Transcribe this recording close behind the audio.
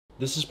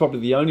This is probably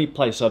the only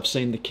place I've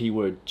seen the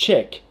keyword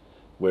check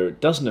where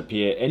it doesn't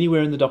appear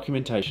anywhere in the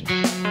documentation.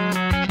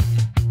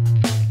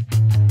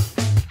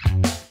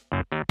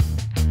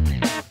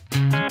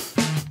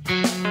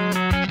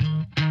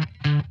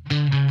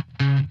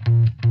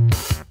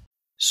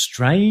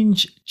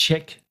 Strange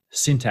check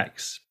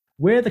syntax.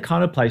 Where the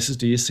kind of places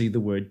do you see the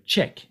word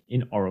check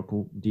in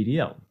Oracle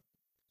DDL?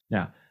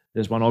 Now,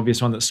 there's one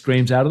obvious one that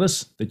screams out of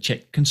this, the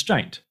check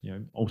constraint.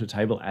 Alter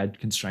table, add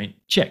constraint,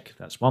 check.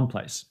 That's one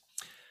place.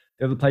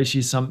 The other place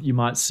you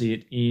might see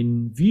it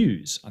in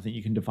views. I think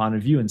you can define a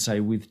view and say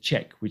with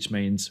check, which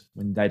means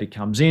when data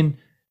comes in,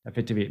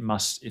 effectively it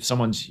must, if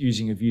someone's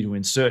using a view to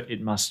insert,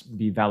 it must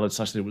be valid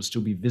such that it will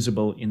still be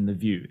visible in the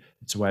view.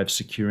 It's a way of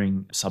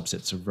securing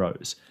subsets of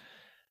rows.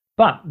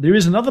 But there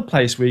is another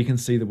place where you can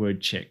see the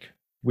word check,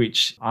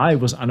 which I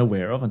was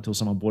unaware of until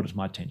someone brought it to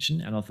my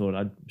attention, and I thought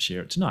I'd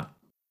share it tonight.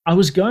 I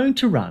was going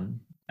to run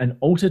an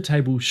alter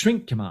table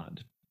shrink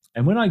command,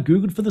 and when I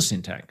Googled for the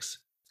syntax,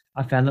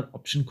 I found an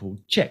option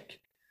called check,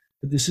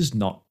 but this is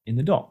not in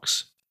the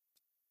docs.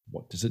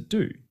 What does it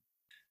do?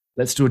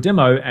 Let's do a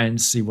demo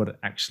and see what it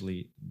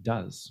actually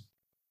does.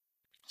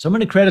 So I'm going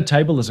to create a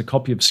table as a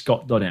copy of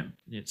scott.emp.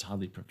 It's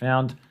hardly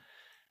profound.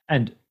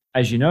 And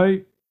as you know,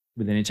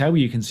 with any table,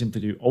 you can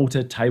simply do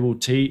alter table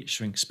t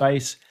shrink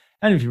space.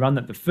 And if you run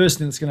that, the first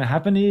thing that's going to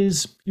happen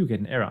is you'll get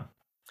an error.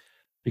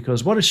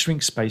 Because what does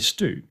shrink space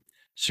do?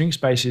 Shrink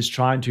space is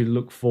trying to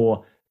look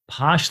for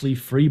partially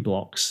free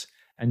blocks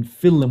and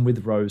fill them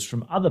with rows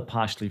from other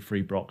partially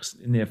free blocks,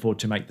 and therefore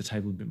to make the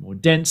table a bit more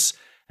dense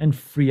and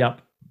free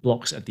up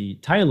blocks at the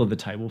tail of the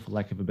table, for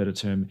lack of a better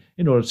term,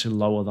 in order to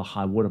lower the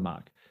high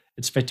watermark.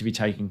 It's effectively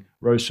taking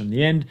rows from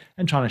the end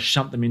and trying to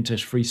shunt them into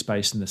free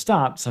space in the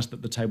start such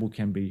that the table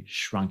can be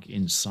shrunk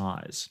in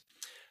size.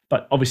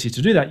 But obviously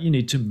to do that, you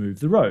need to move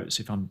the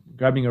rows. If I'm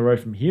grabbing a row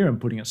from here and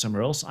putting it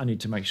somewhere else, I need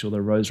to make sure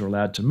the rows are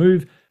allowed to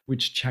move,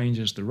 which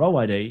changes the row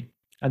ID.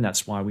 And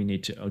that's why we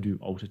need to do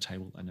alter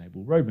table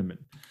enable row movement.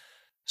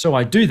 So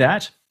I do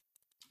that,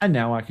 and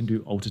now I can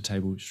do alter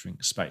table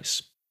shrink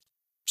space.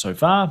 So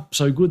far,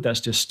 so good. That's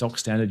just stock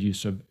standard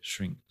use of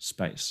shrink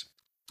space.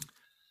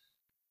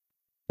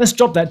 Let's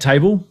drop that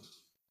table,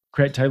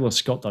 create table of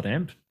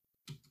scott.emp.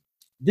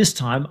 This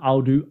time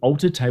I'll do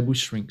alter table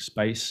shrink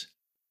space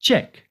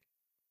check.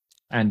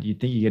 And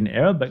you'd think you get an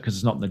error, but because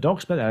it's not in the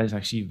docs, but that is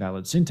actually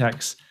valid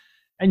syntax.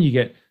 And you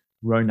get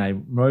row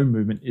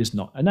movement is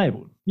not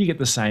enabled. You get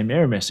the same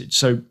error message.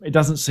 So it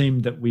doesn't seem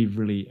that we've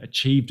really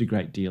achieved a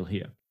great deal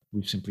here.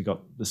 We've simply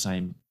got the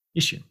same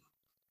issue.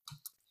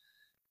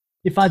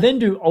 If I then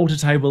do alter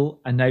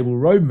table enable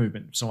row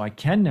movement, so I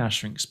can now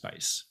shrink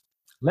space,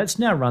 let's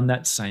now run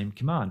that same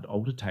command,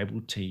 alter table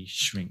t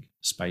shrink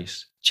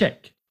space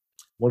check.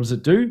 What does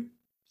it do?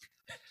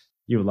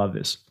 You'll love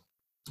this.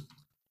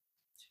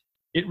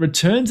 It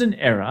returns an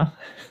error,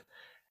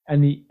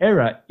 and the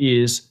error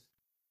is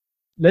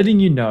letting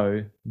you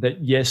know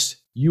that yes,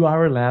 you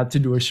are allowed to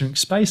do a shrink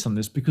space on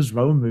this because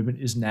row movement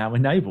is now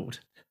enabled.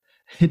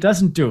 It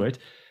doesn't do it.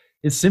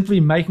 It's simply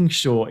making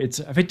sure it's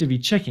effectively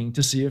checking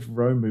to see if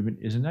row movement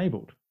is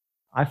enabled.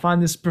 I find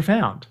this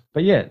profound.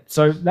 But yeah,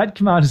 so that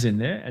command is in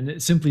there and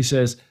it simply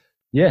says,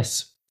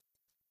 yes,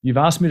 you've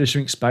asked me to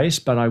shrink space,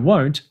 but I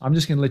won't. I'm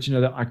just going to let you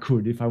know that I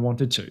could if I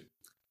wanted to.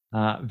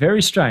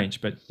 Very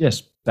strange, but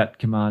yes, that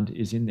command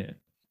is in there.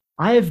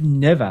 I have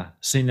never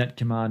seen that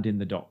command in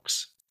the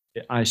docs.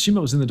 I assume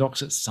it was in the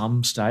docs at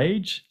some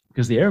stage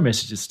because the error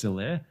message is still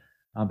there.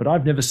 But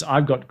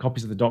I've got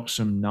copies of the docs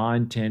from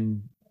 9,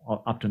 10,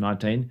 up to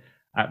 19.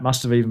 It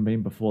must have even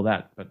been before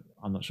that, but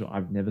I'm not sure.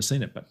 I've never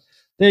seen it. But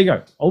there you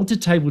go. Alter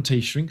table t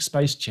shrink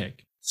space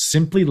check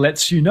simply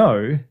lets you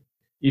know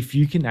if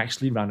you can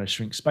actually run a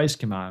shrink space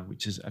command,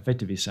 which is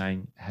effectively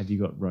saying, have you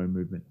got row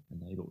movement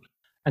enabled?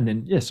 And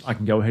then, yes, I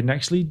can go ahead and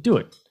actually do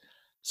it.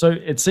 So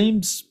it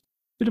seems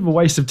a bit of a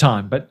waste of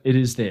time, but it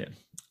is there.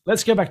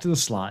 Let's go back to the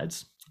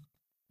slides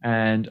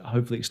and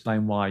hopefully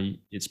explain why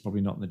it's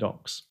probably not in the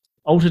docs.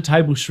 Alter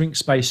table shrink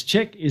space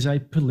check is a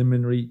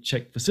preliminary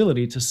check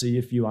facility to see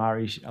if you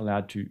are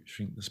allowed to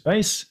shrink the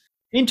space.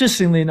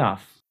 Interestingly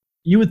enough,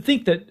 you would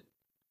think that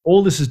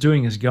all this is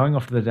doing is going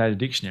off to the data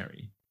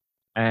dictionary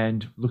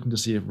and looking to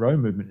see if row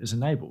movement is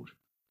enabled.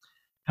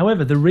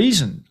 However, the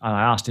reason,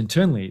 I asked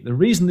internally, the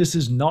reason this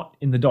is not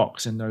in the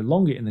docs and no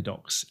longer in the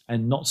docs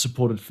and not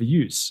supported for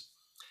use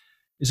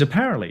is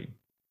apparently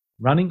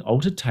running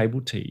alter table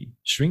t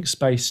shrink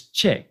space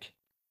check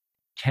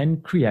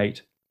can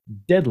create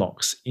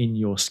deadlocks in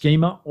your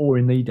schema or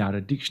in the data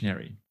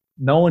dictionary.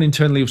 No one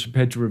internally was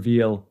prepared to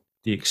reveal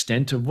the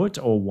extent of it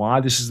or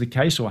why this is the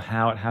case or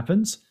how it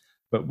happens,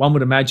 but one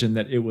would imagine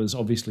that it was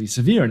obviously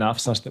severe enough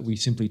such that we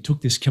simply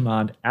took this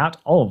command out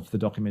of the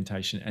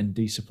documentation and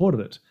de-supported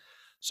it.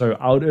 So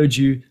I would urge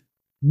you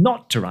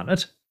not to run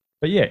it,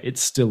 but yeah,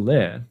 it's still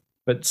there.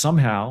 But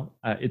somehow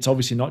it's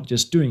obviously not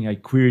just doing a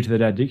query to the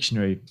data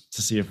dictionary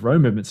to see if row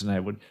movement's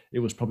enabled. It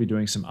was probably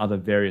doing some other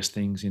various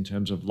things in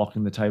terms of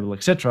locking the table,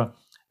 etc.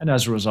 And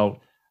as a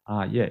result,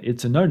 yeah,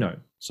 it's a no-no.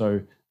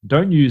 So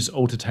don't use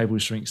alter table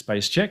shrink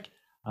space check.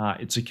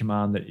 it's a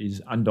command that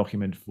is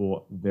undocumented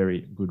for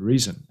very good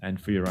reason and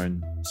for your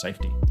own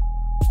safety.